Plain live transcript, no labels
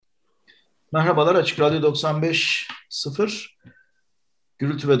Merhabalar, Açık Radyo 95.0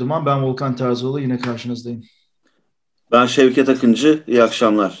 Gürültü ve Duman. Ben Volkan Terzioğlu, yine karşınızdayım. Ben Şevket Akıncı, iyi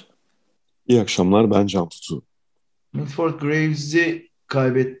akşamlar. İyi akşamlar, ben Can Tutu. Milford Graves'i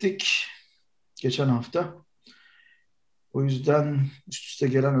kaybettik geçen hafta. O yüzden üst üste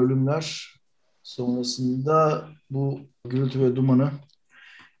gelen ölümler sonrasında bu Gürültü ve Duman'ı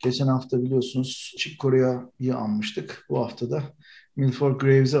geçen hafta biliyorsunuz Chick Corea'yı anmıştık. Bu hafta da Milford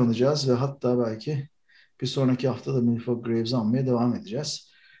Graves'i anacağız ve hatta belki bir sonraki hafta da Milford Graves'i anmaya devam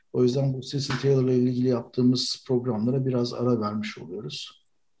edeceğiz. O yüzden bu Cecil Taylor'la ilgili yaptığımız programlara biraz ara vermiş oluyoruz.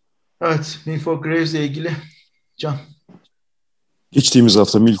 Evet, Milford Graves'le ilgili Can. Geçtiğimiz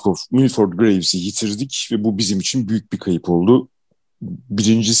hafta Milford Graves'i yitirdik ve bu bizim için büyük bir kayıp oldu.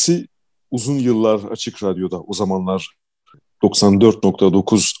 Birincisi, uzun yıllar Açık Radyo'da, o zamanlar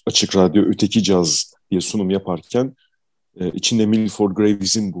 94.9 Açık Radyo Öteki Caz diye sunum yaparken içinde Milford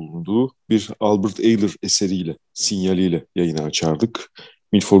Graves'in bulunduğu bir Albert Ayler eseriyle, sinyaliyle yayını açardık.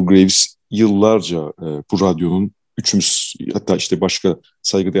 Milford Graves yıllarca bu radyonun üçümüz, hatta işte başka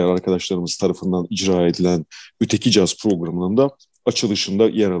saygıdeğer arkadaşlarımız tarafından icra edilen Öteki Caz programının da açılışında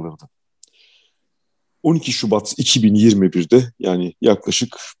yer alırdı. 12 Şubat 2021'de, yani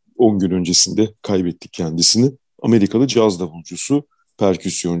yaklaşık 10 gün öncesinde kaybettik kendisini. Amerikalı caz davulcusu,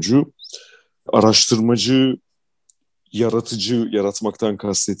 perküsyoncu, araştırmacı, yaratıcı, yaratmaktan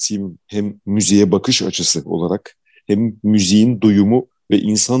kastettiğim hem müziğe bakış açısı olarak hem müziğin duyumu ve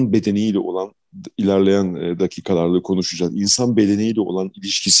insan bedeniyle olan, ilerleyen dakikalarda konuşacağız, İnsan bedeniyle olan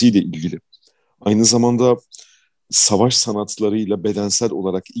ilişkisiyle ilgili. Aynı zamanda savaş sanatlarıyla bedensel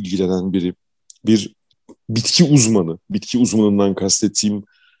olarak ilgilenen biri, bir bitki uzmanı, bitki uzmanından kastettiğim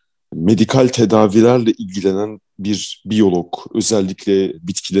medikal tedavilerle ilgilenen bir biyolog, özellikle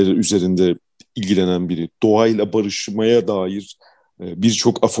bitkileri üzerinde ilgilenen biri, doğayla barışmaya dair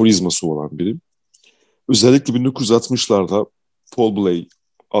birçok aforizması olan biri. Özellikle 1960'larda Paul Bley,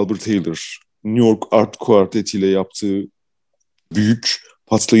 Albert Ayler, New York Art Quartet ile yaptığı büyük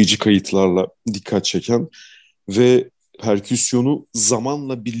patlayıcı kayıtlarla dikkat çeken ve perküsyonu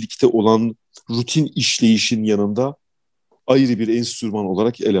zamanla birlikte olan rutin işleyişin yanında ayrı bir enstrüman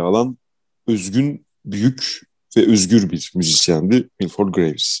olarak ele alan özgün, büyük ve özgür bir müzisyendi Milford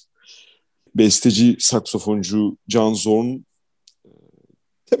Graves. Besteci, saksafoncu John Zorn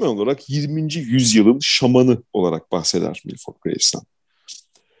temel olarak 20. yüzyılın şamanı olarak bahseder Milford Graves'ten.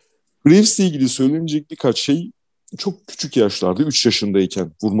 Graves'le ilgili söylenecek birkaç şey: çok küçük yaşlarda, 3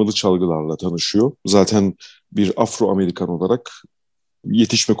 yaşındayken vurmalı çalgılarla tanışıyor. Zaten bir Afro-Amerikan olarak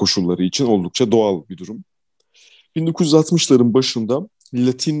yetişme koşulları için oldukça doğal bir durum. 1960'ların başında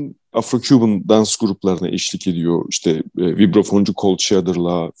Latin Afro-Cuban dans gruplarına eşlik ediyor. İşte vibrafoncu Cole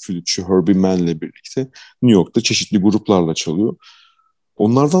Cheddar'la, flütçü Herbie Mann'le birlikte New York'ta çeşitli gruplarla çalıyor.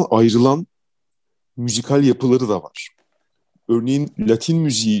 Onlardan ayrılan müzikal yapıları da var. Örneğin Latin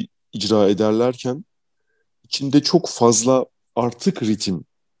müziği icra ederlerken içinde çok fazla artık ritim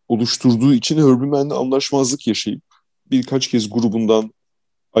oluşturduğu için Herbie Mann'le anlaşmazlık yaşayıp birkaç kez grubundan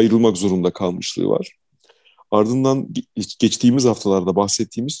ayrılmak zorunda kalmışlığı var. Ardından geçtiğimiz haftalarda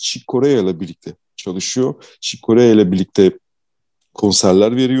bahsettiğimiz Chick Corea ile birlikte çalışıyor. Chick Corea ile birlikte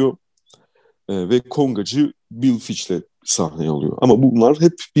konserler veriyor ve kongacı Bill Fitch'le sahneye alıyor. Ama bunlar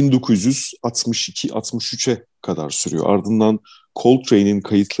hep 1962-63'e kadar sürüyor. Ardından Coltrane'in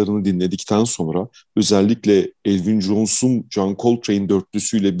kayıtlarını dinledikten sonra, özellikle Elvin Jones'un John Coltrane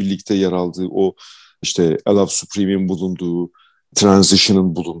dörtlüsüyle birlikte yer aldığı o işte I Love Supreme'in bulunduğu,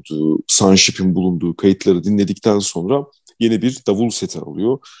 Transition'ın bulunduğu, Sunship'in bulunduğu kayıtları dinledikten sonra yeni bir davul seti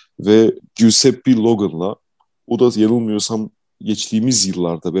alıyor ve Giuseppe Logan'la, o da yanılmıyorsam geçtiğimiz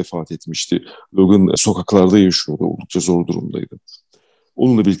yıllarda vefat etmişti. Logan sokaklarda yaşıyordu, oldukça zor durumdaydı.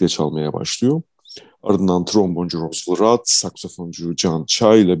 Onunla birlikte çalmaya başlıyor. Ardından tromboncu Roswell Rudd, saksafoncu John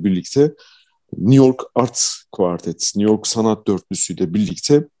Cha ile birlikte New York Art Quartet, New York Sanat Dörtlüsü ile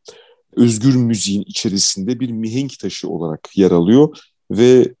birlikte özgür müziğin içerisinde bir mihenk taşı olarak yer alıyor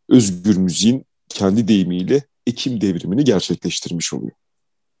ve özgür müziğin kendi deyimiyle Ekim devrimini gerçekleştirmiş oluyor.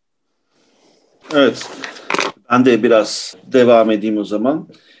 Evet, ben de biraz devam edeyim o zaman.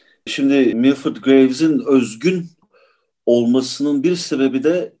 Şimdi Milford Graves'in özgün olmasının bir sebebi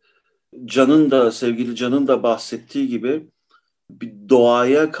de sevgili Can'ın da bahsettiği gibi bir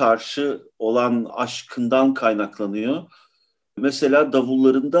doğaya karşı olan aşkından kaynaklanıyor. Mesela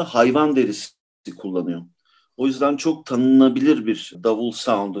davullarında hayvan derisi kullanıyor. O yüzden çok tanınabilir bir davul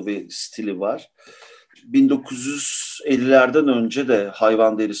sound'u ve stili var. 1950'lerden önce de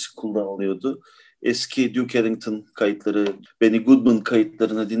hayvan derisi kullanılıyordu. Eski Duke Ellington kayıtları, Benny Goodman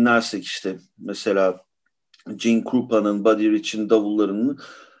kayıtlarını dinlersek işte mesela Gene Krupa'nın, Buddy Rich'in davullarını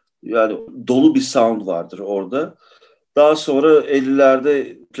Yani dolu bir sound vardır orada. Daha sonra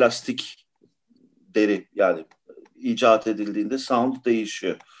 50'lerde plastik deri yani icat edildiğinde sound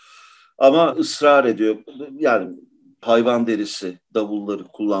değişiyor. Ama ısrar ediyor. Yani hayvan derisi davulları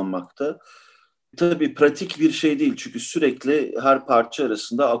kullanmakta. Tabii pratik bir şey değil çünkü sürekli her parça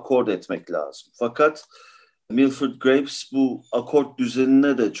arasında akord etmek lazım. Fakat Milford Graves bu akort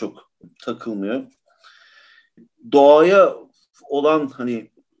düzenine de çok takılmıyor. Doğaya olan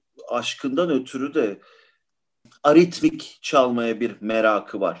hani aşkından ötürü de aritmik çalmaya bir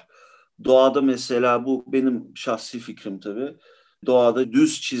merakı var. Doğada mesela bu benim şahsi fikrim tabii. Doğada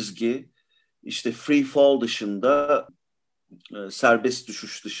düz çizgi, işte free fall dışında, serbest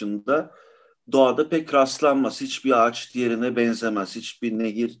düşüş dışında doğada pek rastlanmaz. Hiçbir ağaç diğerine benzemez. Hiçbir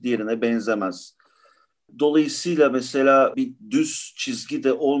nehir diğerine benzemez. Dolayısıyla mesela bir düz çizgi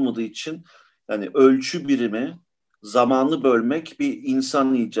de olmadığı için yani ölçü birimi zamanı bölmek bir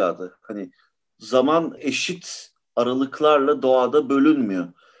insan icadı. Hani zaman eşit aralıklarla doğada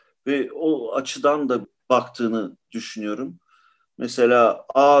bölünmüyor. Ve o açıdan da baktığını düşünüyorum. Mesela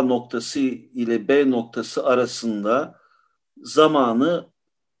A noktası ile B noktası arasında zamanı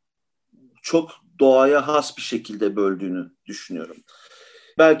çok doğaya has bir şekilde böldüğünü düşünüyorum.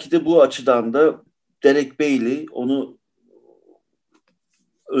 Belki de bu açıdan da Derek Bailey onu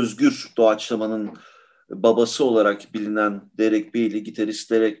özgür doğaçlamanın babası olarak bilinen Derek Bailey,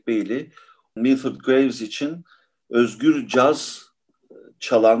 gitarist Derek Bailey, Milford Graves için özgür caz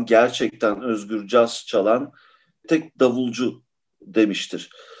çalan, gerçekten özgür caz çalan tek davulcu demiştir.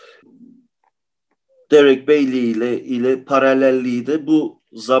 Derek Bailey ile paralelliği de bu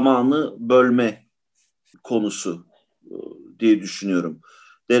zamanı bölme konusu diye düşünüyorum.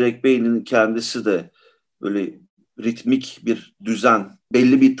 Derek Bailey'nin kendisi de böyle ritmik bir düzen,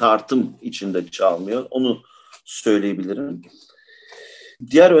 belli bir tartım içinde çalmıyor. Onu söyleyebilirim.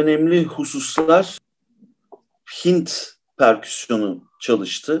 Diğer önemli hususlar Hint perküsyonu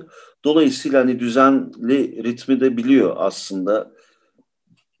çalıştı. Dolayısıyla hani düzenli ritmi de biliyor aslında.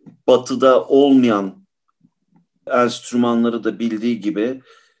 Batı'da olmayan enstrümanları da bildiği gibi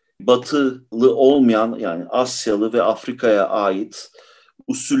batılı olmayan yani Asyalı ve Afrika'ya ait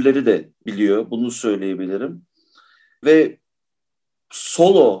usulleri de biliyor. Bunu söyleyebilirim. Ve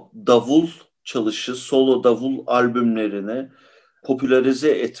solo davul çalışı, solo davul albümlerini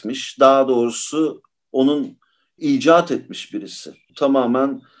popülerize etmiş. Daha doğrusu onun icat etmiş birisi.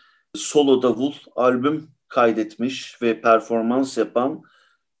 Tamamen solo davul albüm kaydetmiş ve performans yapan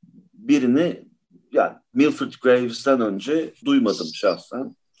birini yani Milford Graves'ten önce duymadım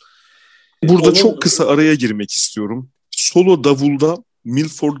şahsen. Burada çok Onun kısa araya girmek istiyorum. Solo davulda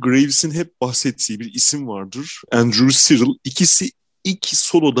Milford Graves'in hep bahsettiği bir isim vardır. Andrew Cyril. İkisi ilk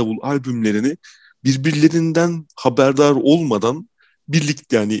solo davul albümlerini birbirlerinden haberdar olmadan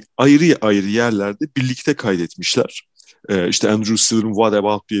birlikte yani ayrı ayrı yerlerde birlikte kaydetmişler. İşte Andrew Cyril'in What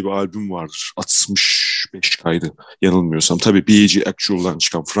About diye bir albüm vardır. 65 kaydı yanılmıyorsam. Tabii BAG Actual'dan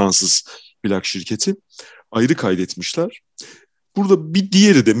çıkan Fransız plak şirketi ayrı kaydetmişler. Burada bir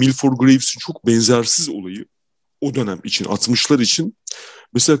diğeri de Milford Graves'in çok benzersiz olayı o dönem için 60'lar için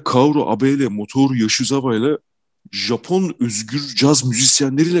mesela Kaoru Abe ile Motoru Yoshizawa ile Japon özgür caz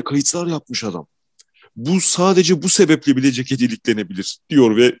müzisyenleriyle kayıtlar yapmış adam. Bu sadece bu sebeple bile ceket iliklenebilir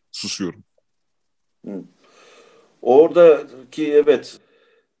diyor ve susuyorum. oradaki evet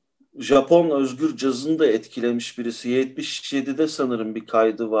Japon özgür cazını da etkilemiş birisi. 77'de sanırım bir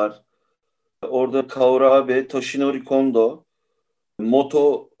kaydı var. Orada Kaoru Abe, Toshinori Kondo,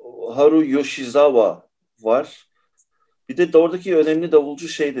 Moto Haru Yoshizawa var. Bir de oradaki önemli davulcu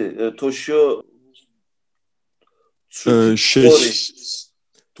şeydi. Toshio Ee, şey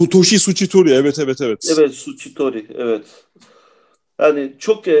Tsuchitori. Toshi Tsuchitori, evet. Evet, Tsuchitori. Evet. Yani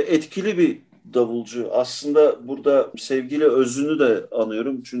çok etkili bir davulcu. Aslında burada sevgili Özün'ü de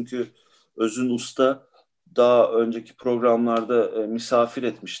anıyorum. Çünkü Özün Usta daha önceki programlarda misafir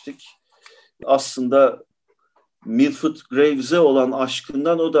etmiştik. Aslında Milford Graves'e olan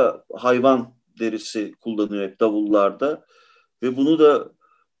aşkından o da hayvan derisi kullanıyor hep davullarda. Ve bunu da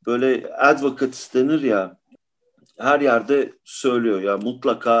böyle advocate denir ya her yerde söylüyor. Ya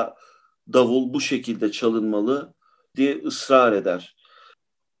mutlaka davul bu şekilde çalınmalı diye ısrar eder.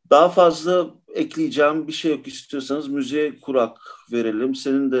 Daha fazla ekleyeceğim bir şey yok, istiyorsanız müziğe kurak verelim.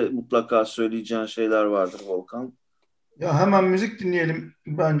 Senin de mutlaka söyleyeceğin şeyler vardır Volkan. Ya hemen müzik dinleyelim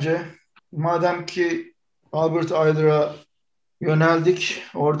bence. Madem ki Albert Ayler'a yöneldik,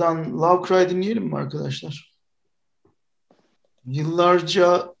 oradan Love Cry dinleyelim mi arkadaşlar?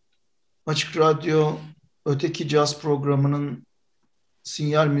 Yıllarca Açık Radyo Öteki Caz programının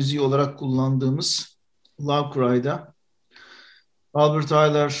sinyal müziği olarak kullandığımız Love Cry'da Albert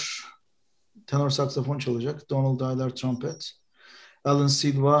Ayler tenor saksafon çalacak. Donald Ayler trompet. Alan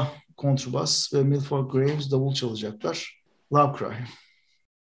Silva kontrbas ve Milford Graves davul çalacaklar. Love Cry.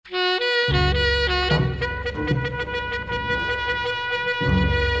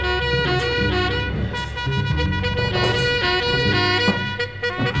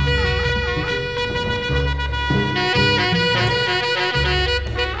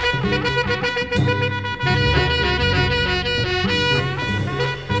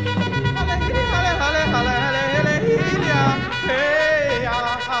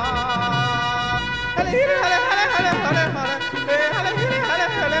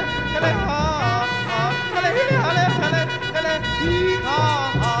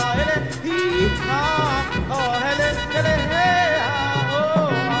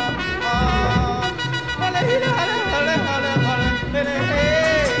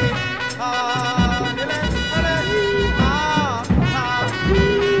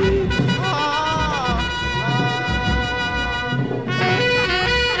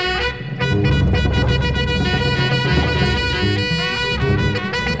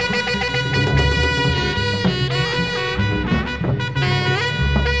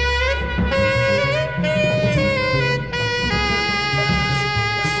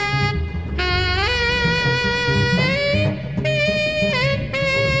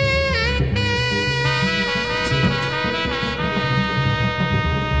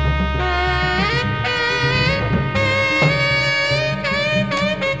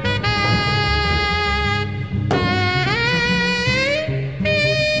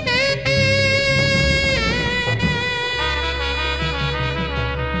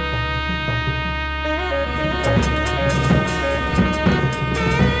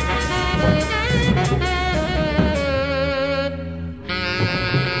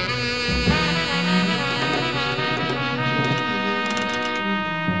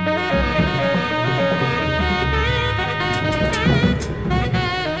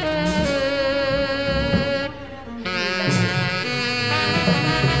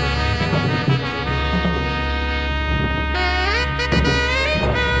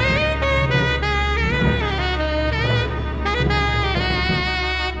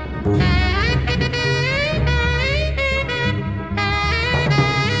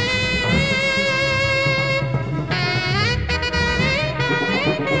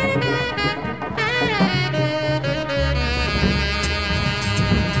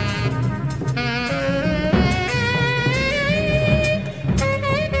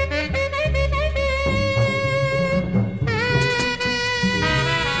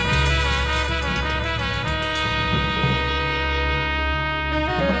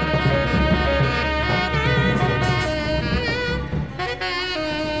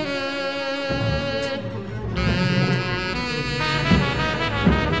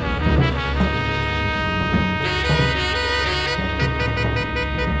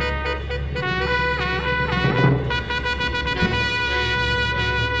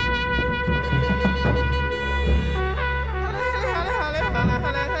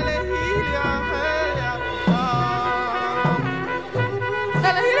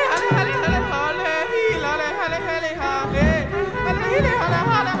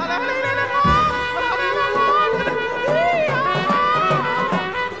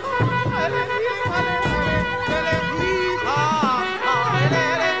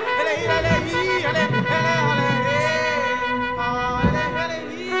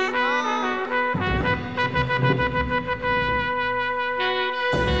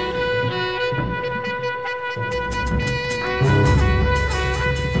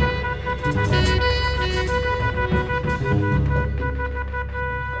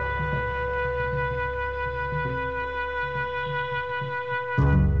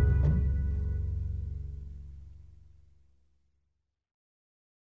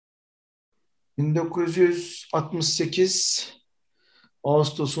 ...1968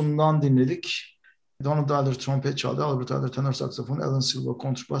 Ağustos'undan dinledik. Donald Ayler trompet çaldı, Albert Ayler tenor saksafon, Alan Silva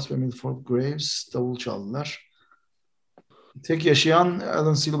kontrbas ve Milford Graves davul çaldılar. Tek yaşayan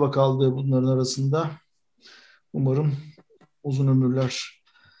Alan Silva kaldı bunların arasında. Umarım uzun ömürler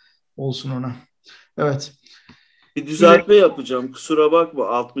olsun ona. Evet. Bir düzeltme yapacağım. Kusura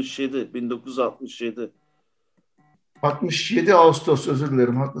bakma. 1967. 67 Ağustos, özür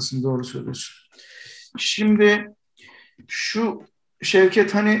dilerim. Haklısın, doğru söylüyorsun. Şimdi şu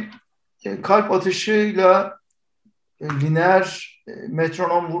Şevket, hani kalp atışıyla lineer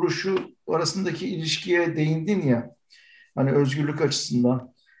metronom vuruşu arasındaki ilişkiye değindin ya, hani özgürlük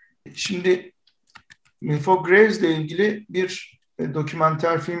açısından. Şimdi Milford Graves ile ilgili bir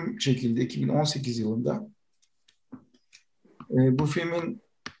dokümenter film çekildi 2018 yılında. Bu filmin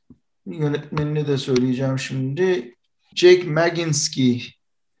yönetmenini de söyleyeceğim şimdi. Jake Maginski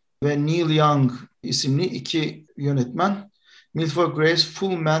ve Neil Young isimli iki yönetmen Milford Graves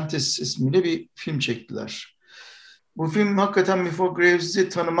Full Mantis ismiyle bir film çektiler. Bu film hakikaten Milford Graves'i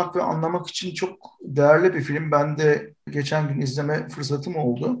tanımak ve anlamak için çok değerli bir film. Ben de geçen gün izleme fırsatım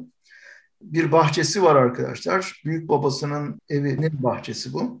oldu. Bir bahçesi var arkadaşlar. Büyük babasının evinin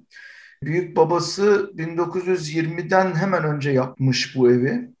bahçesi bu. Büyük babası 1920'den hemen önce yapmış bu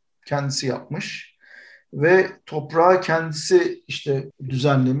evi. Kendisi yapmış. Ve toprağı kendisi işte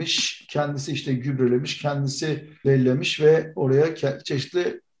düzenlemiş, kendisi işte gübrelemiş, kendisi bellemiş ve oraya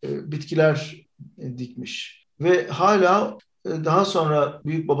çeşitli bitkiler dikmiş. Ve hala daha sonra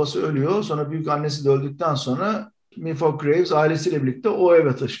büyük babası ölüyor, sonra büyük annesi de öldükten sonra Milford Graves ailesiyle birlikte o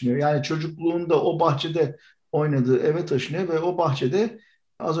eve taşınıyor. Yani çocukluğunda o bahçede oynadığı eve taşınıyor ve o bahçede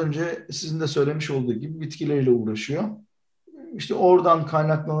az önce sizin de söylemiş olduğu gibi bitkileriyle uğraşıyor. İşte oradan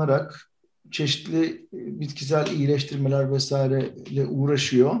kaynaklanarak çeşitli bitkisel iyileştirmeler vesaireyle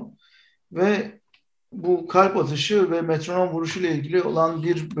uğraşıyor ve bu kalp atışı ve metronom vuruşu ile ilgili olan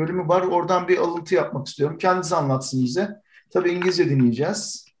bir bölümü var. Oradan bir alıntı yapmak istiyorum. Kendisi anlatsın bize. Tabii İngilizce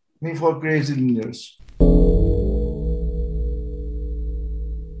dinleyeceğiz. Milford Graves'i dinliyoruz.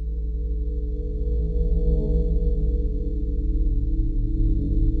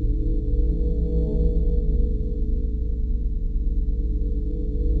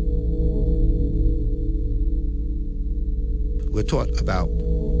 We're taught about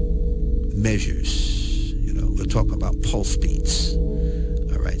measures, we're talking about pulse beats.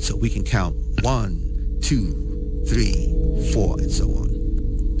 All right, so we can count 1, 2, 3, 4, and so on.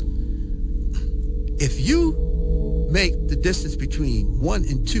 If you make the distance between 1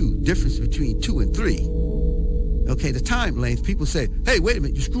 and 2, difference between 2 and 3, okay, the time length, people say, hey, wait a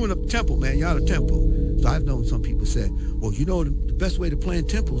minute, you're screwing up the tempo, man, you're out of tempo. So I've known some people say, well, the best way to play in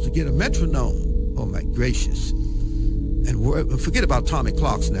tempo is to get a metronome. Oh, my gracious. And forget about atomic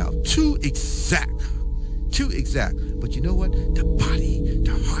clocks now. Too exact. But you know what? The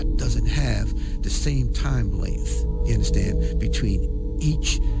heart doesn't have the same time length, you understand, between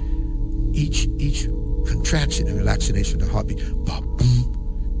each contraction and relaxation of the heartbeat. Ba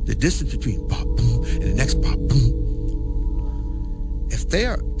boom. The distance between ba boom and the next ba boom. If they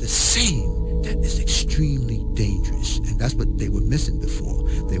are the same, that is extremely dangerous. And that's what they were missing before.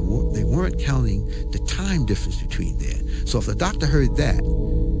 They weren't counting the time difference between there. So if the doctor heard that,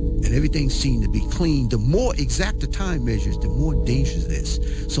 and everything seemed to be clean, the more exact the time measures, the more dangerous it is.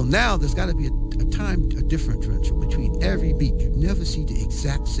 So now there's got to be a differential between every beat. You never see the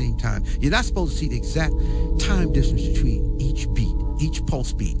exact same time. You're not supposed to see the exact time difference between each beat, each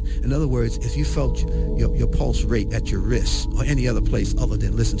pulse beat. In other words, if you felt your pulse rate at your wrist or any other place other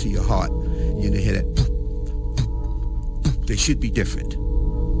than listen to your heart, you're going to hear that boop, boop, boop. They should be different.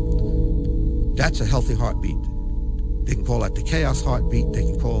 That's a healthy heartbeat. They can call that the chaos heartbeat. They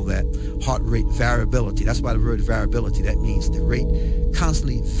can call that heart rate variability. That's why the word variability, that means the rate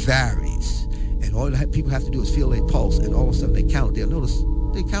constantly varies. And all people have to do is feel their pulse, and all of a sudden they count. They'll notice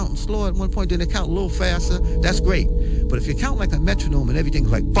they count slow at one point, then they count a little faster. That's great. But if you count like a metronome and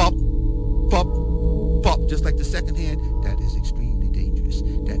everything's like pop, pop, pop, just like the second hand, that is extremely dangerous.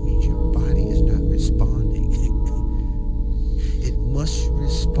 That means your body is not responding. It must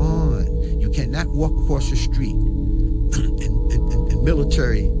respond. You cannot walk across the street in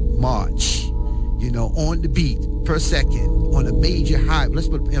military march, on the beat per second on a major highway. Let's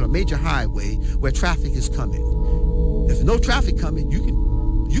put in a major highway where traffic is coming. If no traffic coming, you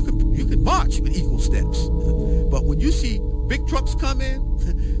can march with equal steps. But when you see big trucks coming,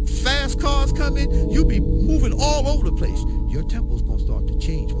 fast cars coming, you'll be moving all over the place. Your tempo's gonna start to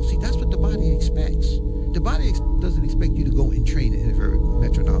change. Well, see, that's what the body expects. The body doesn't expect you to go and train it in a very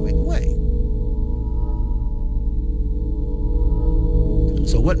metronomic way.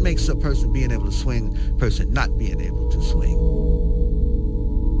 So what makes a person being able to swing, a person not being able to swing?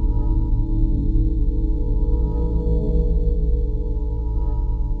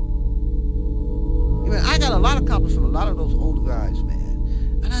 I got a lot of compliments from a lot of those older guys,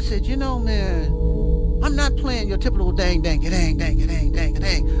 man. And I said, man, I'm not playing your typical dang, dang, dang, dang, dang, dang,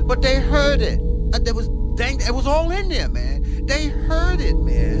 dang. But they heard it. It was all in there, man. They heard it,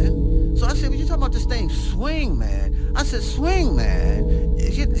 man. So I said, well, you talking about this thing, swing, man. I said, swing, man.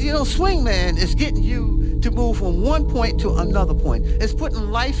 Swing, man, is getting you to move from one point to another point. It's putting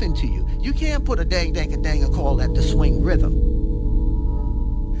life into you. You can't put a dang, dang, dang and call that the swing rhythm.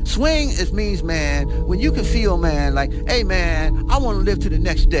 Swing means, man, when you can feel, man, like, hey, man, I want to live to the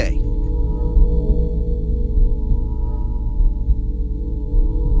next day.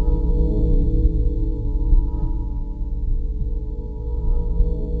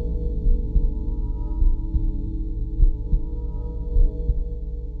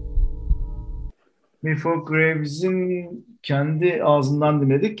 Milford Graves'in kendi ağzından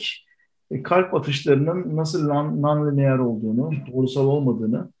dinledik. Kalp atışlarının nasıl non-linear olduğunu, doğrusal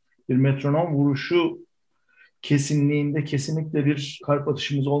olmadığını, bir metronom vuruşu kesinliğinde kesinlikle bir kalp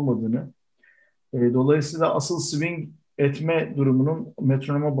atışımız olmadığını, dolayısıyla asıl swing etme durumunun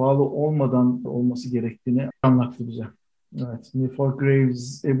metronoma bağlı olmadan olması gerektiğini anlattı bize. Evet, Milford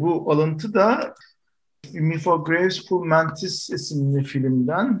Graves. Bu alıntı da Milford Graves Full Mantis isimli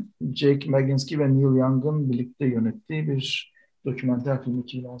filmden Jake Maginski ve Neil Young'ın birlikte yönettiği bir dokümenter film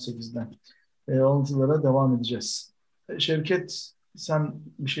 2018'den. Alıntılara devam edeceğiz. Şevket, sen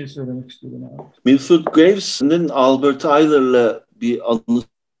bir şey söylemek istiyordun abi. Milford Graves'in Albert Ayler'la bir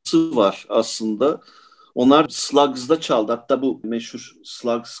anısı var aslında. Onlar Slugs'da çaldı. Hatta bu meşhur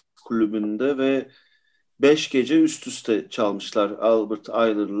Slugs kulübünde ve 5 gece üst üste çalmışlar Albert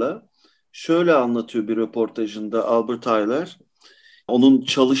Ayler'la. Şöyle anlatıyor bir röportajında Albert Ayler. Onun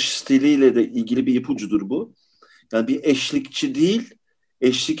çalış stiliyle de ilgili bir ipucudur bu. Yani bir eşlikçi değil,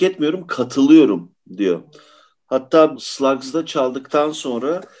 eşlik etmiyorum, katılıyorum diyor. Hatta Slugs'da çaldıktan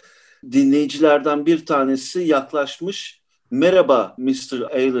sonra dinleyicilerden bir tanesi yaklaşmış. Merhaba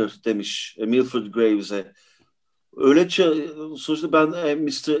Mr. Ayler demiş Milford Graves'e. Öyle sonuçta ben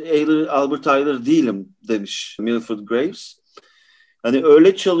Mr. Ayler, Albert Ayler değilim demiş Milford Graves. Hani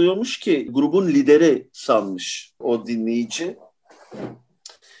öyle çalıyormuş ki grubun lideri sanmış o dinleyici.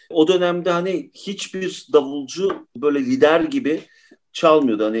 O dönemde hani hiçbir davulcu böyle lider gibi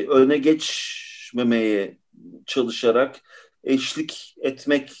çalmıyordu. Hani öne geçmemeye çalışarak eşlik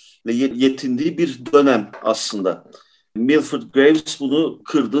etmekle yetindiği bir dönem aslında. Milford Graves bunu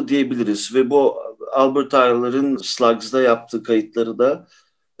kırdı diyebiliriz ve bu Albert Ayler'ın Slugs'da yaptığı kayıtları da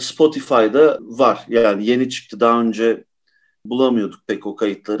Spotify'da var. Yani yeni çıktı, daha önce bulamıyorduk pek o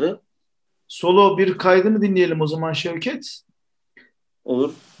kayıtları. Solo bir kaydını dinleyelim o zaman Şevket.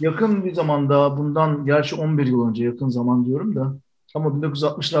 Olur. Yakın bir zamanda, bundan gerçi 11 yıl önce, yakın zaman diyorum da, ama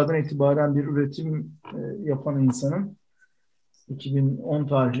 1960'lardan itibaren bir üretim yapan insanın 2010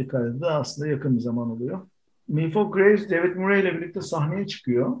 tarihli kaydı da aslında yakın bir zaman oluyor. Milford Graves, David Murray ile birlikte sahneye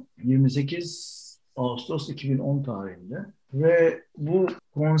çıkıyor 28 Ağustos 2010 tarihinde. Ve bu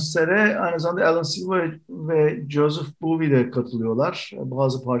konsere aynı zamanda Alan Silver ve Joseph Bowie de katılıyorlar.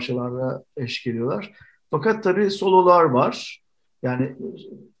 Bazı parçalarla eşlik ediyorlar. Fakat tabii sololar var. Yani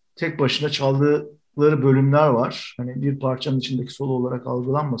tek başına çaldıkları bölümler var. Hani bir parçanın içindeki solo olarak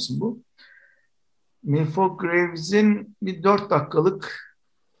algılanmasın bu. Milford Graves'in bir 4 dakikalık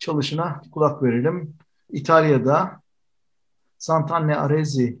çalışına kulak verelim. İtalya'da Sant'Anne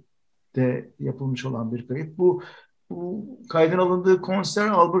Arezzi'de yapılmış olan bir kayıt. Bu kaydın alındığı konser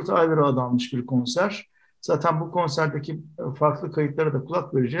Albert Ayler'a adanmış bir konser. Zaten bu konserdeki farklı kayıtlara da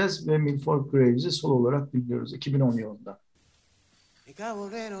kulak vereceğiz ve Milford Graves'i solo olarak dinliyoruz 2010 yılında.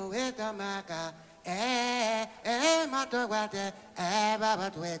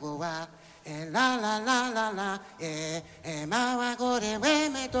 La la la la la, ma wa go de we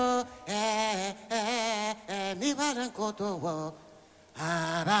me to, mi va dan koto wo,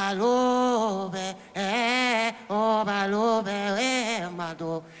 abalobe, o balobe we ma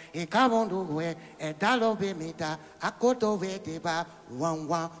do, e kabondu we, e dalobe mi da, akoto we de ba, wan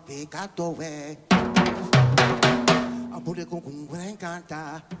wan we kato we, abude kung kung we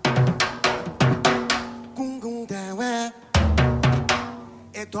kanta, kung kung de we.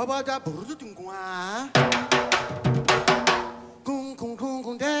 E dopo da burro tingua kung kung kung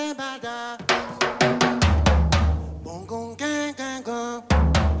kung de bada bong kung kang kang kung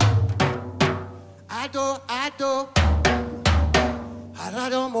ado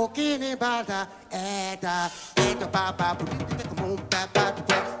harado mokini bada eta papa putite como papa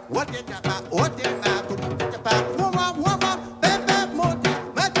what the papa what the papa woma woma bebe moti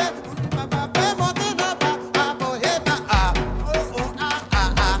mate papa bebe moti papa apo heba a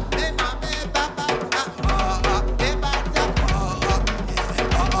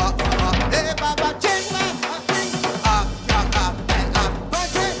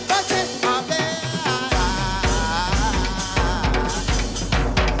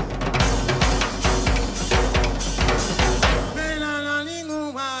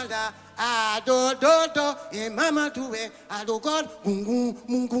mama do it, I do God, boom, boom,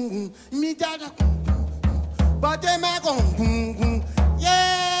 boom, boom, boom, me dada, boom, boom, boom, but they make on, boom, boom,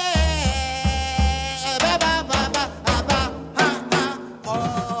 yeah, ba ba ba ba ba, ha ha,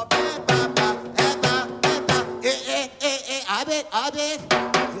 oh, ba ba ba, abet,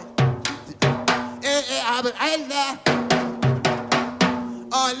 Allah,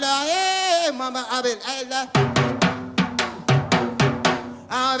 Allah, mama, abet, Allah,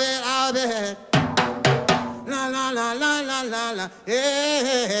 abet. La la la la la la la,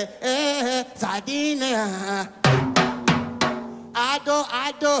 Sardina.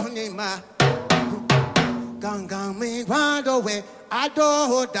 Ado ni ma. Gang me round away.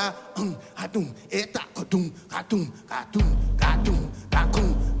 Ado da. Adum eta adum.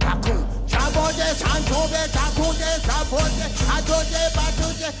 Chabote, chanchobe, chakote, chabote, adote,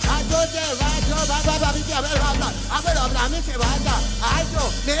 batote, adote, rajo, baba, babi, abela, abela, mi se vaya, ayo,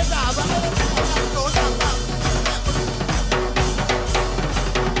 neta, baba,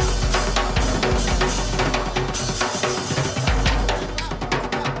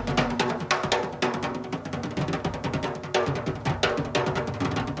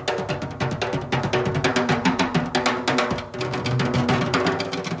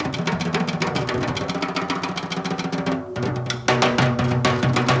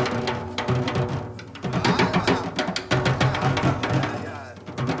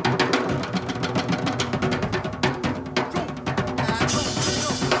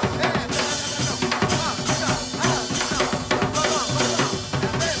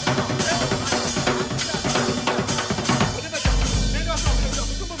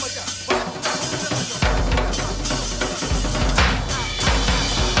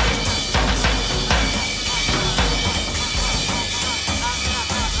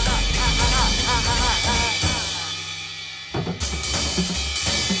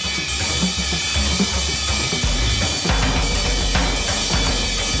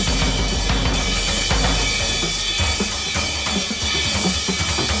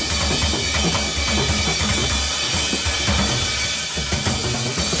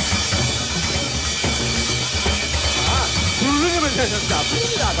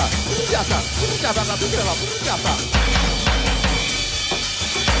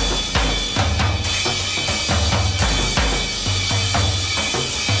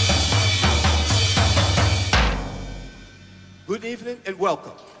 Good evening and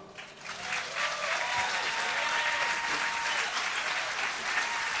welcome.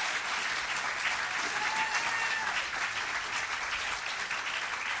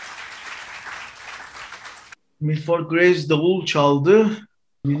 Milford Graves davul çaldı.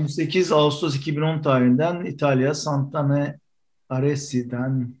 28 Ağustos 2010 tarihinden İtalya Sant'Anna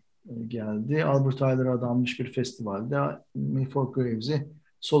Aresi'den geldi. Albert Ayler'a adanmış bir festivalde Milford Graves'i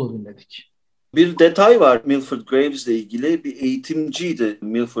solo dinledik. Bir detay var Milford Graves'le ilgili. Bir eğitimciydi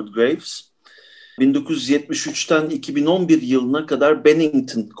Milford Graves. 1973'ten 2011 yılına kadar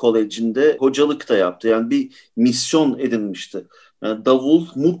Bennington College'inde hocalık da yaptı. Yani bir misyon edinmişti. Yani davul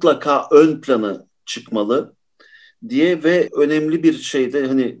mutlaka ön plana çıkmalı diye ve önemli bir şeyde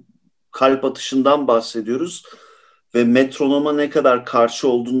hani kalp atışından bahsediyoruz ve metronoma ne kadar karşı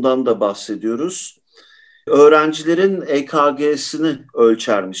olduğundan da bahsediyoruz. Öğrencilerin EKG'sini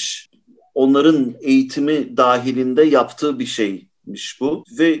ölçermiş. Onların eğitimi dahilinde yaptığı bir şeymiş bu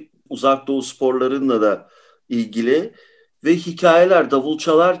ve uzak doğu sporlarıyla da ilgili ve hikayeler, davul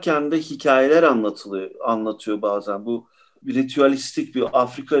çalarken de hikayeler anlatıyor bazen. Bu ritüelistik bir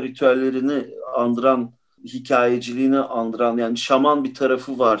Afrika ritüellerini andıran, hikayeciliğini andıran yani şaman bir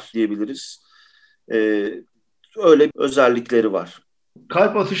tarafı var diyebiliriz. Öyle özellikleri var.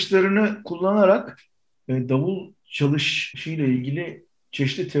 Kalp atışlarını kullanarak davul çalışıyla ilgili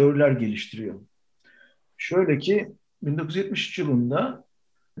çeşitli teoriler geliştiriyor. Şöyle ki 1973 yılında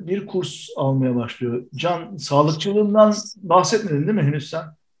bir kurs almaya başlıyor. Can, sağlıkçılığından bahsetmedin değil mi henüz sen?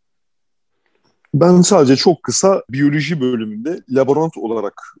 Ben sadece çok kısa biyoloji bölümünde laborant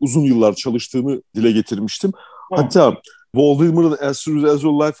olarak uzun yıllar çalıştığını dile getirmiştim. Tamam. Hatta Waldemar'ın As True As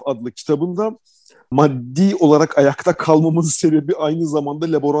Your Life adlı kitabında maddi olarak ayakta kalmamızın sebebi aynı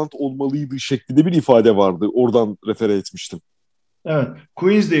zamanda laborant olmalıydı şeklinde bir ifade vardı. Oradan refere etmiştim. Evet,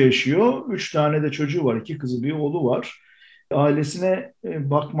 Queens'de yaşıyor. 3 tane de çocuğu var. 2 kızı, bir oğlu var. Ailesine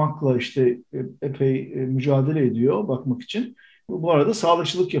bakmakla işte epey mücadele ediyor bakmak için. Bu arada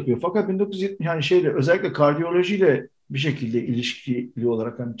sağlıkçılık yapıyor. Fakat 1970 yani özellikle kardiyolojiyle bir şekilde ilişkili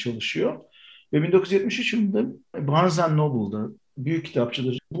olarak hani çalışıyor. Ve 1973 yılında Barnes and Noble'da büyük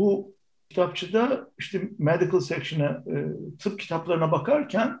kitapçıdır. Bu kitapçıda işte medical section'a, tıp kitaplarına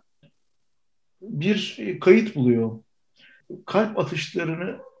bakarken bir kayıt buluyor. Kalp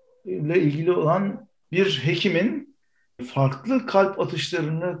atışlarını ile ilgili olan bir hekimin farklı kalp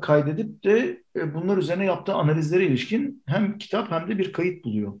atışlarını kaydedip de bunlar üzerine yaptığı analizlere ilişkin hem kitap hem de bir kayıt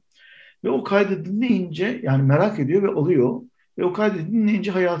buluyor. Ve o kaydı dinleyince yani merak ediyor ve alıyor. Ve o kaydı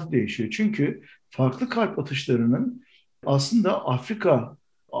dinleyince hayatı değişiyor. Çünkü farklı kalp atışlarının aslında Afrika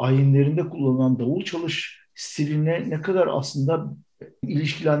ayinlerinde kullanılan davul çalış stiline ne kadar aslında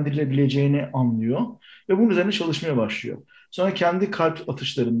ilişkilendirilebileceğini anlıyor. Ve bunun üzerine çalışmaya başlıyor. Sonra kendi kalp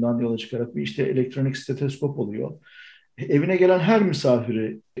atışlarından yola çıkarak bir işte elektronik steteskop oluyor. evine gelen her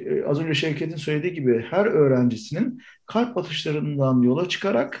misafiri, az önce Şevket'in söylediği gibi her öğrencisinin kalp atışlarından yola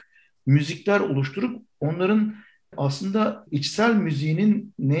çıkarak müzikler oluşturup onların aslında içsel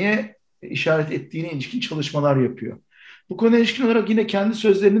müziğinin neye işaret ettiğine ilişkin çalışmalar yapıyor. Bu konuya ilişkin olarak yine kendi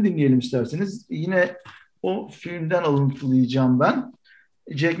sözlerini dinleyelim isterseniz. Yine o filmden alıntılayacağım ben.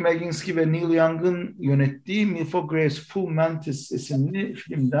 Jack Maginski ve Neil Young'ın yönettiği Milford Graves Full Mantis isimli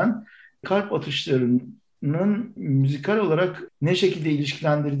filmden kalp atışlarının müzikal olarak ne şekilde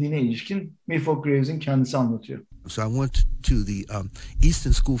ilişkilendirdiğine ilişkin Milford Graves'in kendisi anlatıyor. So I went to the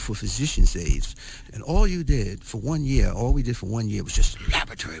Eastern School for Physicians' Aides, and all we did for 1 year was just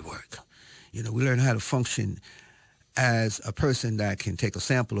laboratory work. You know, we learned how to function as a person that can take a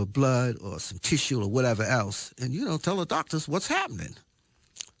sample of blood or some tissue or whatever else and, you know, tell the doctors what's happening.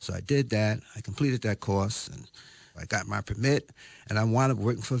 So I did that. I completed that course, and I got my permit, and I wound up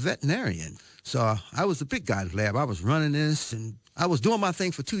working for a veterinarian. So I was the big guy in the lab. I was running this, and I was doing my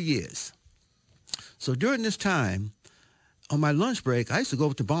thing for 2 years. So during this time, on my lunch break, I used to go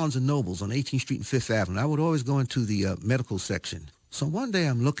over to Barnes & Noble's on 18th Street and 5th Avenue. I would always go into the medical section. So one day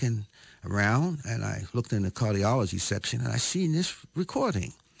I'm looking around, and I looked in the cardiology section, and I seen this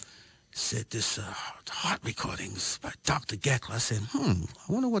recording. It said this heart recordings by Dr. Geckler. I said, I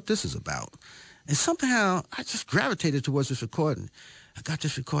wonder what this is about. And somehow I just gravitated towards this recording. I got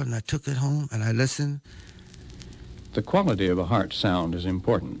this recording, I took it home, and I listened. The quality of a heart sound is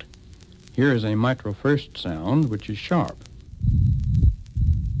important. Here is a mitral first sound, which is sharp.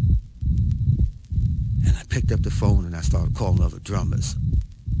 And I picked up the phone and I started calling other drummers.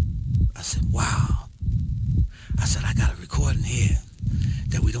 I said, wow. I said, I got a recording here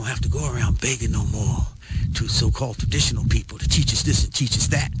that we don't have to go around begging no more to so-called traditional people to teach us this and teach us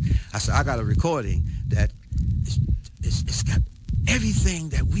that. I said, I got a recording that it's got everything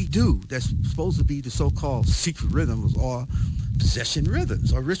that we do that's supposed to be the so-called secret rhythms or possession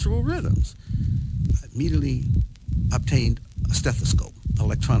rhythms or ritual rhythms. I immediately obtained a stethoscope,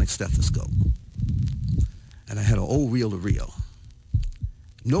 electronic stethoscope. And I had an old reel-to-reel.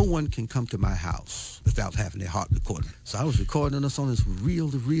 No one can come to my house without having their heart recorded. So I was recording this on this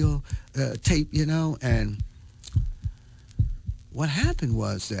reel-to-reel tape, you know, and what happened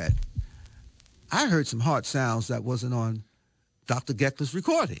was that I heard some heart sounds that wasn't on Dr. Geckler's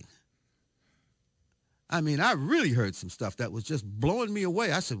recording. I mean, I really heard some stuff that was just blowing me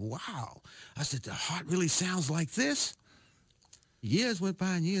away. I said, wow. I said, the heart really sounds like this? Years went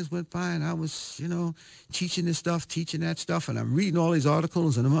by, and I was, you know, teaching this stuff, teaching that stuff, and I'm reading all these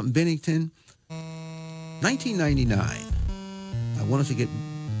articles, and I'm up in Bennington. 1999, I wanted to get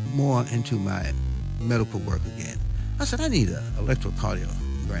more into my medical work again. I said, I need an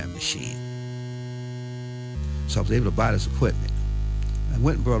electrocardiogram machine. So I was able to buy this equipment. I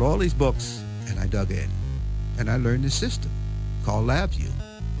went and brought all these books, and I dug in. And I learned this system called LabVIEW.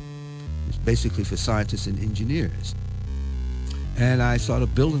 It's basically for scientists and engineers. And I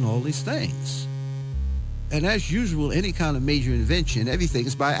started building all these things. And as usual, any kind of major invention, everything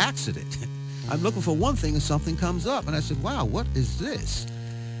is by accident. I'm looking for one thing and something comes up. And I said, wow, what is this?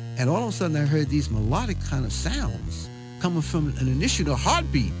 And all of a sudden I heard these melodic kind of sounds coming from an initial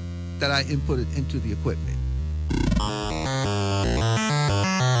heartbeat that I inputted into the equipment.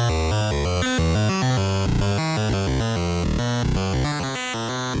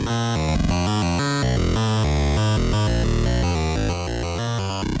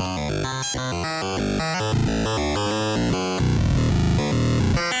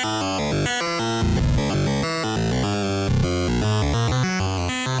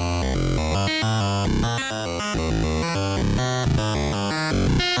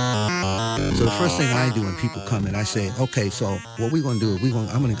 So the first thing I do when people come in, I say, okay, so what we're going to do is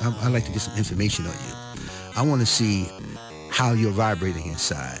I'd like to get some information on you. I want to see how you're vibrating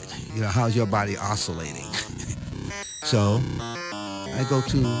inside. You know, how's your body oscillating? So I go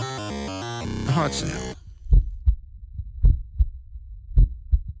to the heart sound.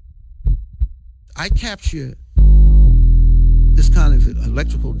 I capture this kind of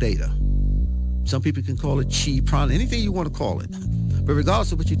electrical data. Some people can call it chi, prana, anything you want to call it. But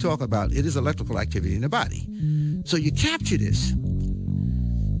regardless of what you talk about, it is electrical activity in the body. So you capture this,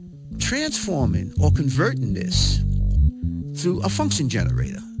 transforming or converting this through a function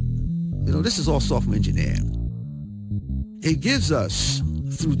generator. You know, this is all software engineering. It gives us,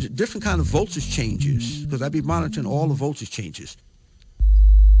 through different kind of voltage changes, because I be monitoring all the voltage changes.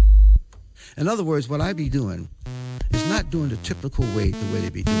 In other words, what I be doing is not doing the typical way, the way they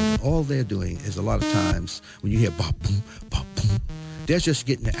be doing it. All they're doing is a lot of times when you hear bop, boom, they're just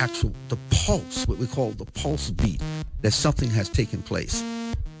getting the pulse, what we call the pulse beat, that something has taken place.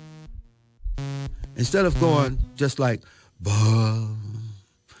 And instead of going just like ba,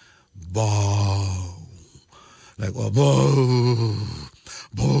 ba, like or bo,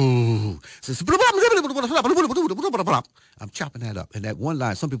 bo. I'm chopping that up. And that one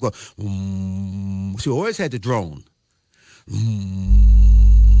line, some people go, she always had the drone.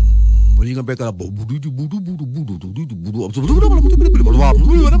 When you gonna break it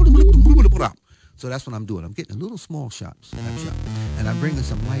up? So that's what I'm doing. I'm getting a little small shots, and I'm bringing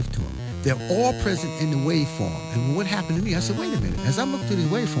some life to them. They're all present in the waveform. And what happened to me, I said, wait a minute. As I looked through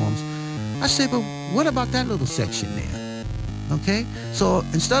these waveforms, I said, but what about that little section there? Okay? So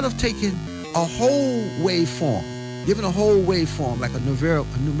instead of taking a whole waveform, giving a whole waveform like a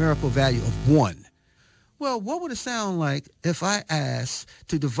numerical value of 1, well, what would it sound like if I asked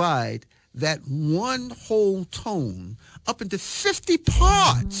to divide that one whole tone up into 50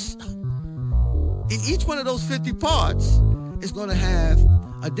 parts? In each one of those 50 parts, it's going to have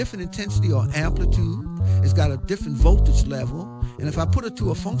a different intensity or amplitude. It's got a different voltage level. And if I put it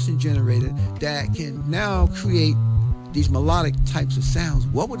to a function generator that can now create these melodic types of sounds,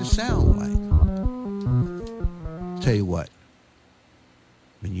 what would it sound like? Tell you what,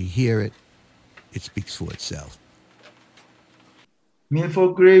 when you hear it, it speaks for itself.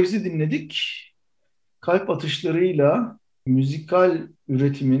 Milford Graves'i dinledik. Kalp atışlarıyla müzikal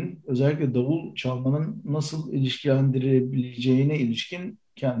üretimin, özellikle davul çalmanın nasıl ilişkilendirilebileceğine ilişkin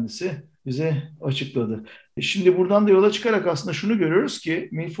kendisi bize açıkladı. Şimdi buradan da yola çıkarak aslında şunu görüyoruz ki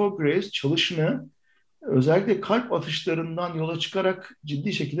Milford Graves çalışını özellikle kalp atışlarından yola çıkarak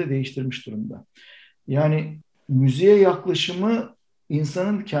ciddi şekilde değiştirmiş durumda. Yani müziğe yaklaşımı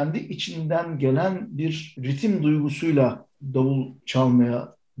insanın kendi içinden gelen bir ritim duygusuyla davul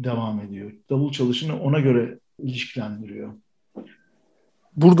çalmaya devam ediyor. Davul çalışını ona göre ilişkilendiriyor.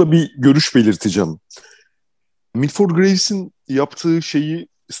 Burada bir görüş belirteceğim. Milford Graves'in yaptığı şeyi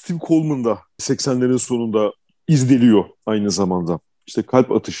Steve Coleman da 80'lerin sonunda izdeliyor aynı zamanda. İşte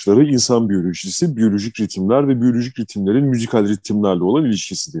kalp atışları, insan biyolojisi, biyolojik ritimler ve biyolojik ritimlerin müzikal ritimlerle olan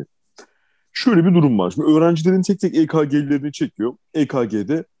ilişkisi diye. Şöyle bir durum var. Şimdi öğrencilerin tek tek EKG'lerini çekiyor.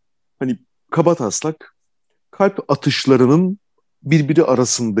 EKG'de hani kabataslak kalp atışlarının birbiri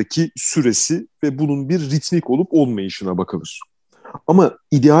arasındaki süresi ve bunun bir ritmik olup olmayışına bakılır. Ama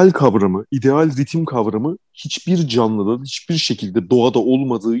ideal kavramı, ideal ritim kavramı hiçbir canlıda, hiçbir şekilde doğada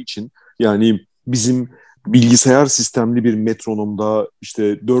olmadığı için, yani bizim bilgisayar sistemli bir metronomda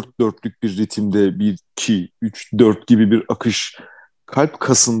işte 4/4'lük bir ritimde 1, 2, 3, 4 gibi bir akış kalp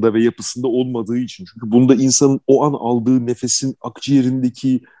kasında ve yapısında olmadığı için. Çünkü bunda insanın o an aldığı nefesin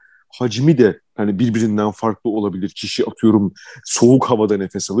akciğerindeki hacmi de hani birbirinden farklı olabilir. Kişi atıyorum soğuk havada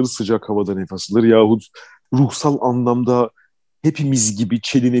nefes alır, sıcak havada nefes alır yahut ruhsal anlamda hepimiz gibi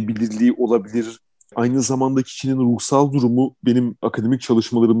çelinebilirliği olabilir. Aynı zamanda kişinin ruhsal durumu, benim akademik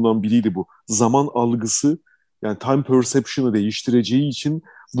çalışmalarımdan biriydi bu. Zaman algısı, yani time perception'ı değiştireceği için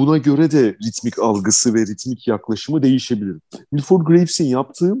buna göre de ritmik algısı ve ritmik yaklaşımı değişebilir. Milford Graves'in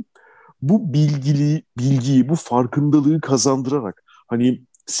yaptığı bu bilgiyi, bu farkındalığı kazandırarak, hani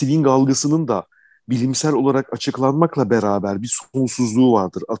swing algısının da bilimsel olarak açıklanmakla beraber bir sonsuzluğu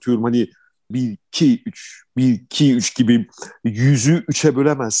vardır. Atıyorum hani 1, 2, 3, 1, 2, 3 gibi 100'ü 3'e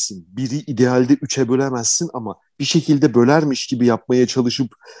bölemezsin. Biri idealde 3'e bölemezsin ama bir şekilde bölermiş gibi yapmaya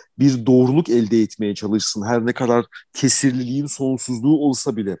çalışıp bir doğruluk elde etmeye çalışsın. Her ne kadar kesirliliğin sonsuzluğu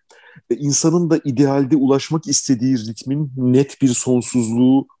olsa bile. Ve insanın da idealde ulaşmak istediği ritmin net bir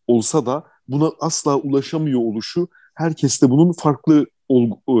sonsuzluğu olsa da buna asla ulaşamıyor oluşu herkeste bunun farklı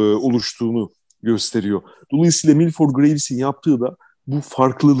oluştuğunu gösteriyor. Dolayısıyla Milford Graves'in yaptığı da bu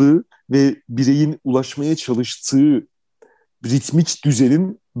farklılığı ve bireyin ulaşmaya çalıştığı ritmik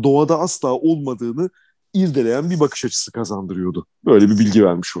düzenin doğada asla olmadığını irdeleyen bir bakış açısı kazandırıyordu. Böyle bir bilgi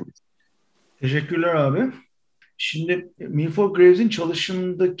vermiş olayım. Teşekkürler abi. Şimdi Milford Graves'in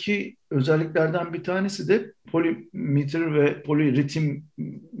çalışındaki özelliklerden bir tanesi de polimeter ve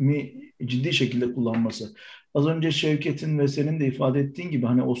poliritimmi ciddi şekilde kullanması. Az önce Şevket'in ve senin de ifade ettiğin gibi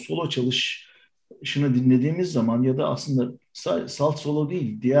hani o solo çalışını dinlediğimiz zaman ya da aslında salt solo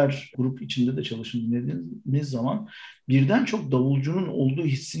değil, diğer grup içinde de çalışını dinlediğimiz zaman birden çok davulcunun olduğu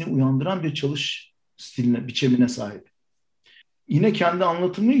hissini uyandıran bir çalış stiline, biçimine sahip. Yine kendi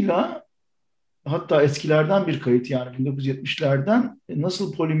anlatımıyla, hatta eskilerden bir kayıt, yani 1970'lerden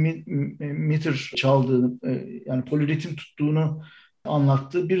nasıl polimeter çaldığını, yani poliritim tuttuğunu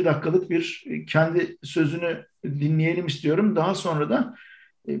anlattığı 1 dakikalık bir kendi sözünü dinleyelim istiyorum. Daha sonra da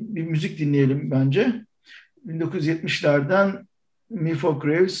bir müzik dinleyelim bence. 1970'lerden Milford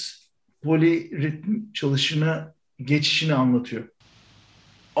Graves poliritim çalışını, geçişini anlatıyor.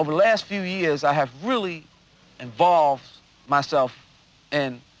 Over the last few years, I have really involved myself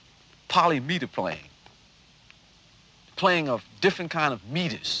in polymeter playing. playing of different kind of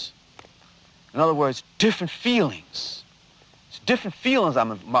meters. In other words, different feelings. It's different feelings.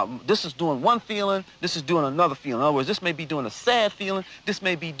 This is doing one feeling, this is doing another feeling. In other words, this may be doing a sad feeling, this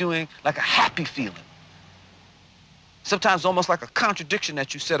may be doing like a happy feeling. Sometimes almost like a contradiction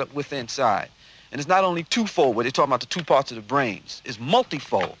that you set up with inside. And it's not only twofold, where they're talking about the two parts of the brains. It's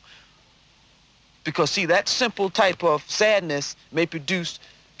multifold. Because, see, that simple type of sadness may produce,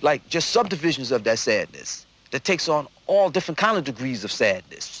 like, just subdivisions of that sadness that takes on all different kind of degrees of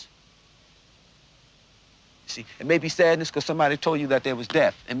sadness. See, it may be sadness because somebody told you that there was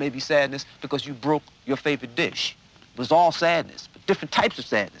death. It may be sadness because you broke your favorite dish. It was all sadness, but different types of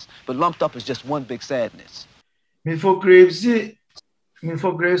sadness, but lumped up as just one big sadness. Milford Graves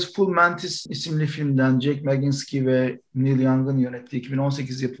Full Mantis isimli filmden, Jack Maginski ve Neil Young'ın yönettiği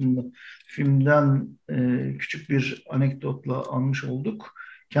 2018 yapımlı filmden küçük bir anekdotla anmış olduk.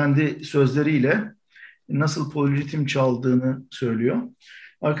 Kendi sözleriyle nasıl poliritim çaldığını söylüyor.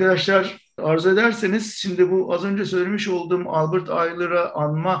 Arkadaşlar, arzu ederseniz şimdi bu az önce söylemiş olduğum Albert Ayler'a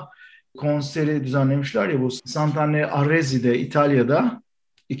anma konseri düzenlemişler ya, bu Sant'Anna Arresi'de, İtalya'da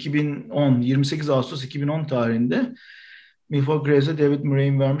 28 Ağustos 2010 tarihinde Milford Graves'e David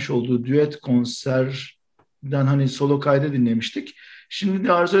Murray'in vermiş olduğu düet konserden hani solo kaydı dinlemiştik. Şimdi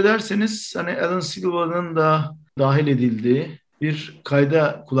de arzu ederseniz hani Alan Silva'nın da dahil edildiği bir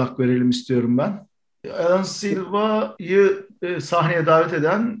kayda kulak verelim istiyorum ben. Alan Silva'yı sahneye davet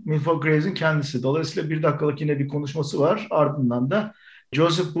eden Milford Graves'in kendisi. Dolayısıyla 1 dakikalık yine bir konuşması var. Ardından da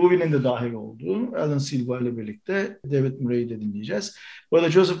Joseph Bowie'nin de dahil olduğu Alan Silva ile birlikte David Murray'i de dinleyeceğiz. Bu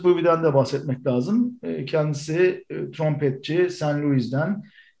arada Joseph Bowie'den de bahsetmek lazım. Kendisi trompetçi, St. Louis'den,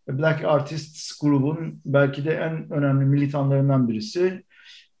 Black Artists grubun belki de en önemli militanlarından birisi.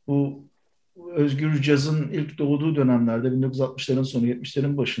 Bu özgür cazın ilk doğduğu dönemlerde 1960'ların sonu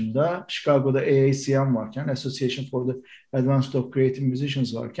 70'lerin başında Chicago'da AACM varken, Association for the Advancement of Creative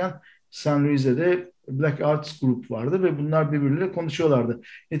Musicians varken St. Louis'de de Black Artists Group vardı ve bunlar birbiriyle konuşuyorlardı.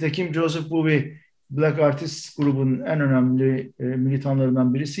 Nitekim Joseph Bowie Black Artists grubun en önemli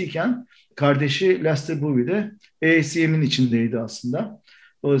militanlarından birisiyken kardeşi Lester Bowie de AACM'in içindeydi aslında.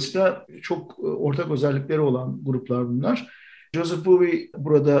 Dolayısıyla çok ortak özellikleri olan gruplar bunlar. Joseph Bowie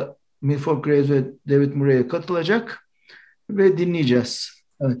burada Milford Graves ve David Murray'e katılacak ve dinleyeceğiz.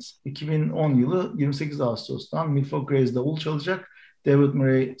 Evet, 2010 yılı 28 Ağustos'tan Milford Graves davul çalacak, David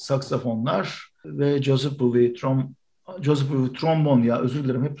Murray saksafonlar ve Joseph Bowie trombon, özür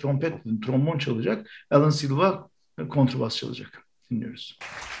dilerim hep trompet dedim, trombon çalacak. Alan Silva kontrbas çalacak. Dinliyoruz.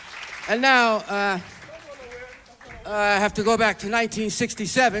 And now I have to go back to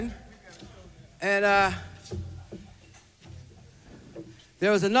 1967 and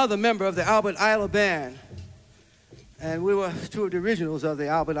there was another member of the Albert Ayler Band, and we were two of the originals of the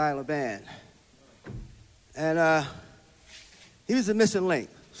Albert Ayler Band. And he was a missing link.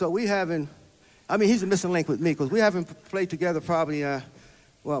 So he's a missing link with me because we haven't played together probably,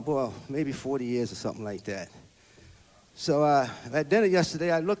 maybe 40 years or something like that. So at dinner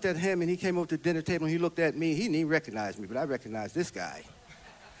yesterday, I looked at him and he came over to the dinner table and he looked at me. He didn't even recognize me, but I recognized this guy.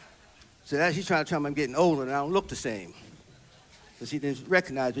 So he's trying to tell me I'm getting older and I don't look the same. Because he didn't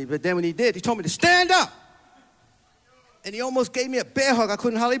recognize me. But then when he did, he told me to stand up. And he almost gave me a bear hug. I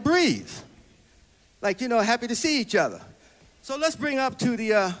couldn't hardly breathe. Like, happy to see each other. So let's bring up to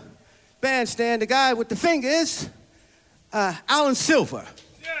the bandstand the guy with the fingers, Alan Silva.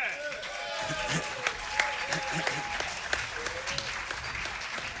 Yeah.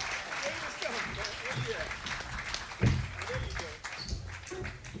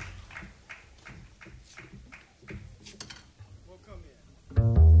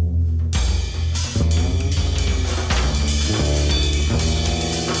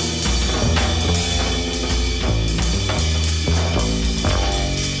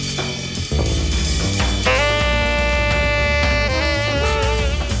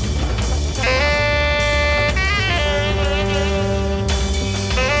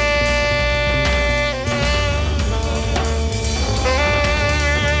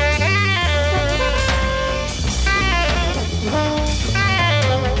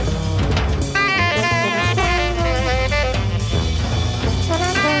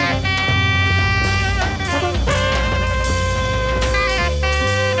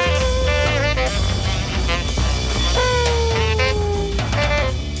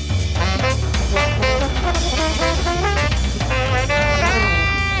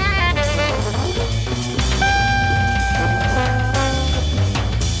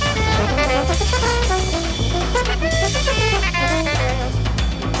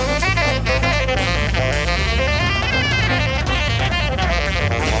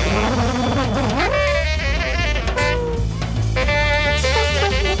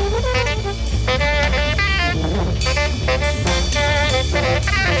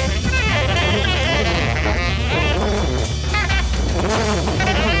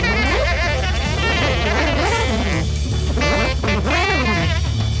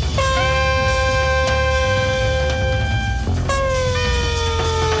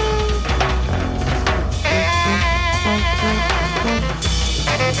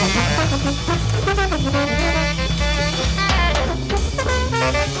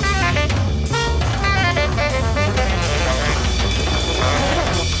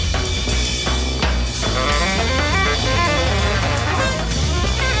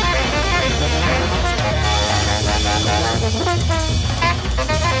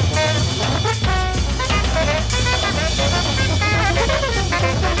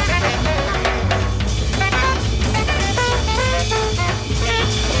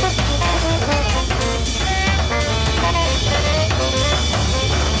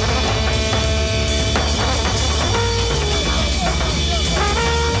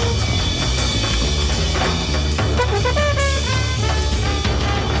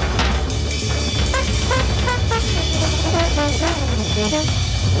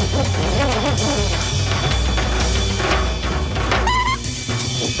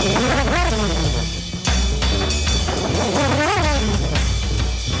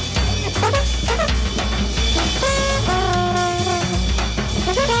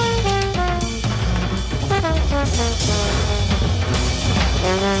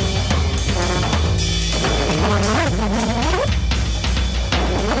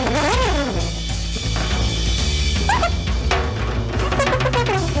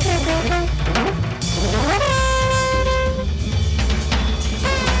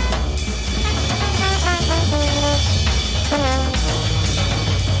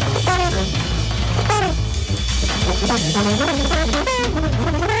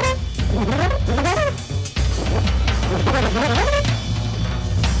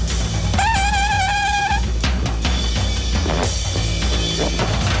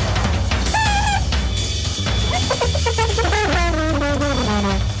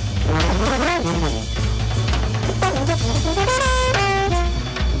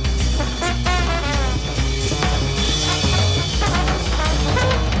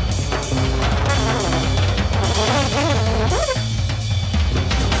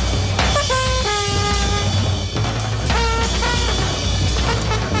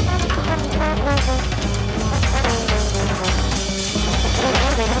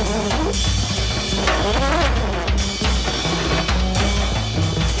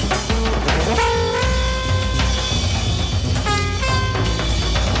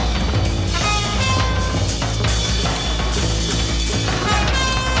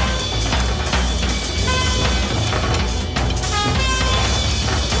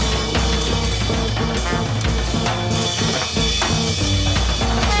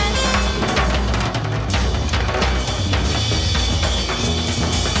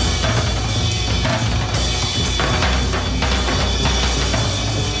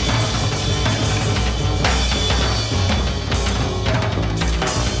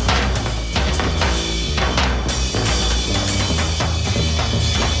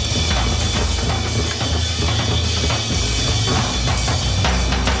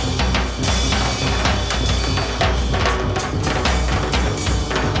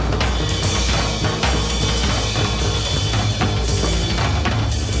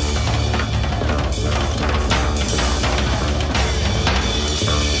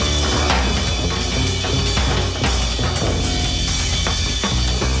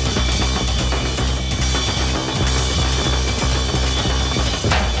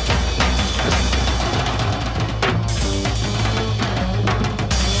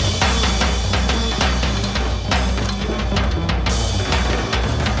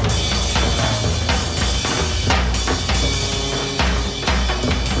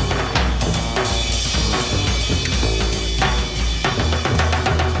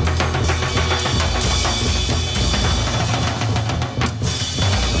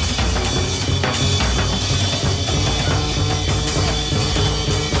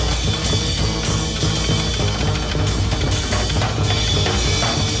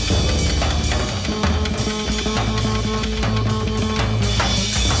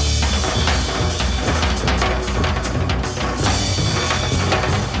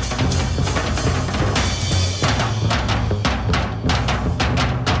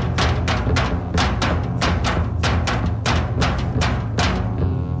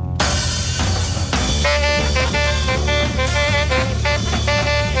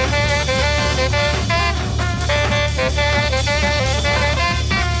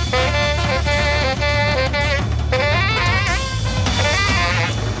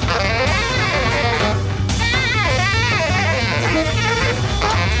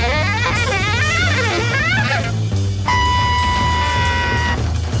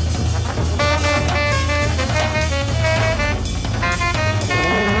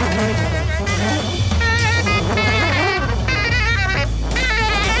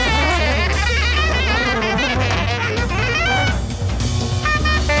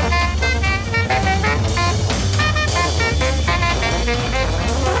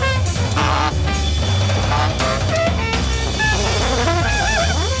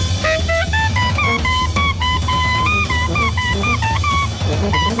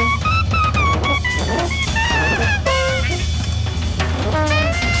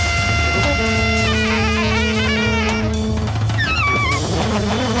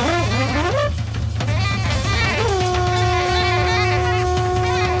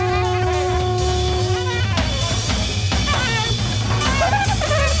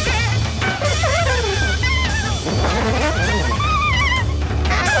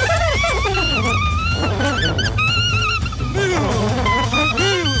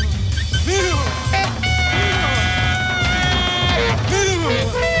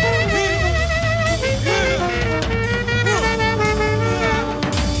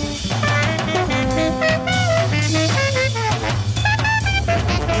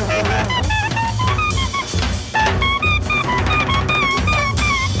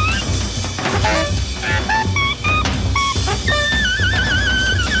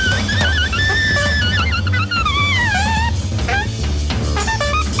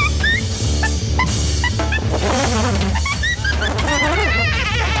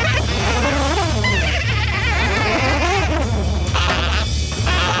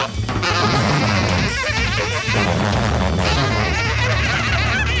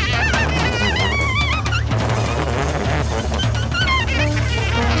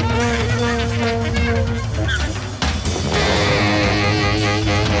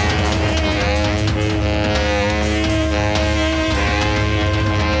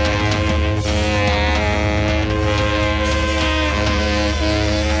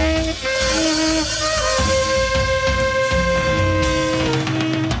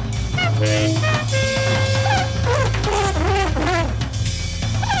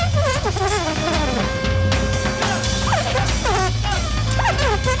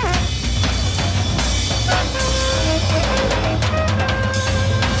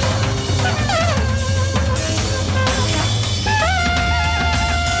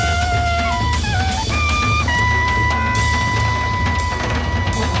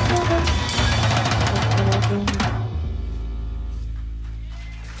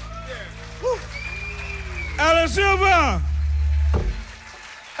 Alan Silver.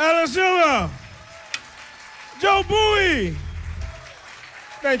 Alan Silver. Joe Bowie.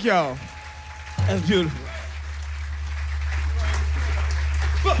 Thank y'all. That's beautiful.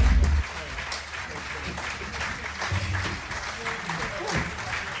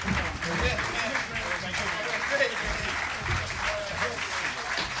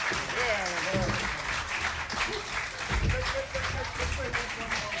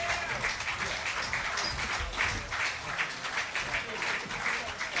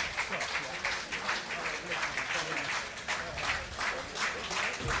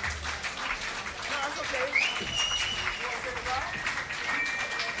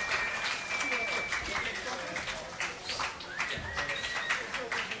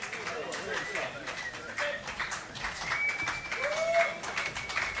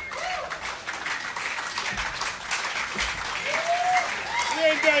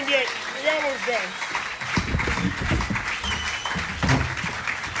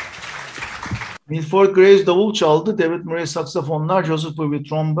 Milford Graves davul çaldı, David Murray saksafonlar, Joseph Bowie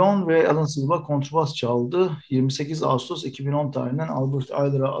trombon ve Alan Silva kontrbas çaldı. 28 Ağustos 2010 tarihinden Albert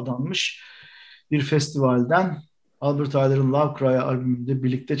Ayler'a adanmış bir festivalden Albert Ayler'ın Love Cry albümünde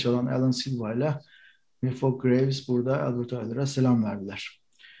birlikte çalan Alan Silva ile Milford Graves burada Albert Ayler'a selam verdiler.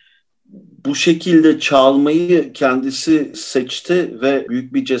 Bu şekilde çalmayı kendisi seçti ve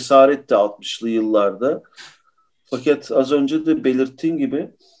büyük bir cesaretti 60'lı yıllarda. Fakat az önce de belirttiğim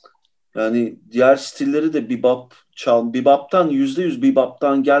gibi yani diğer stilleri de bebop'tan %100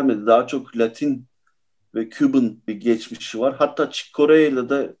 bebop'tan gelmedi. Daha çok Latin ve Cuban bir geçmişi var. Hatta Chick Corea'yla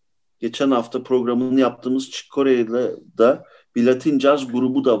da geçen hafta programını yaptığımız Chick Corea'yla da bir Latin jazz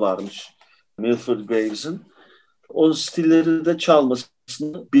grubu da varmış Milford Graves'in. O stilleri de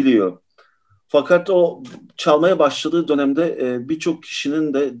çalmasını biliyor. Fakat o çalmaya başladığı dönemde birçok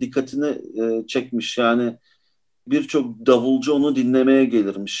kişinin de dikkatini çekmiş. Yani birçok davulcu onu dinlemeye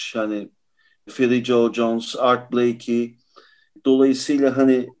gelirmiş. Yani Philly Joe Jones, Art Blakey. Dolayısıyla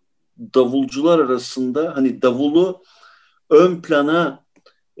hani davulcular arasında hani davulu ön plana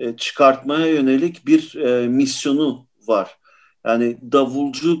çıkartmaya yönelik bir misyonu var. Yani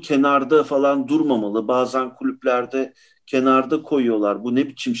davulcu kenarda falan durmamalı. Bazen kulüplerde kenarda koyuyorlar. Bu ne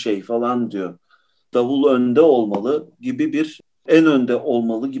biçim şey falan diyor. Davul önde olmalı gibi en önde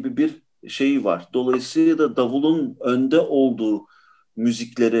olmalı gibi bir şeyi var. Dolayısıyla da davulun önde olduğu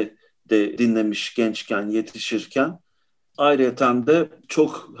müzikleri de dinlemiş gençken, yetişirken. Ayrıca de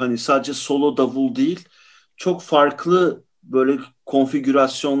çok hani sadece solo davul değil, çok farklı böyle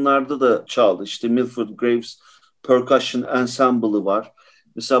konfigürasyonlarda da çaldı. İşte Milford Graves Percussion Ensemble'ı var.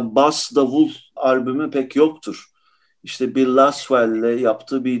 Mesela bass davul albümü pek yoktur. İşte Bill Laswell'le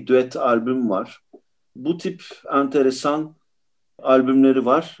yaptığı bir düet albüm var. Bu tip enteresan albümleri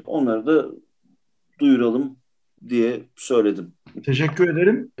var. Onları da duyuralım diye söyledim. Teşekkür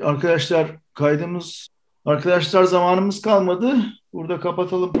ederim. Arkadaşlar zamanımız kalmadı. Burada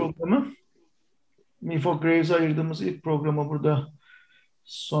kapatalım programı. Milford Graves'e ayırdığımız ilk programı burada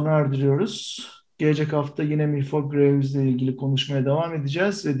sona erdiriyoruz. Gelecek hafta yine Milford Graves'le ilgili konuşmaya devam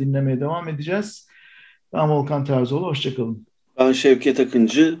edeceğiz ve dinlemeye devam edeceğiz. Ben Volkan Terzioğlu, hoşça kalın. Ben Şevket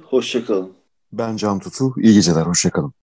Akıncı, hoşça kalın. Ben Can Tutu, iyi geceler, hoşça kalın.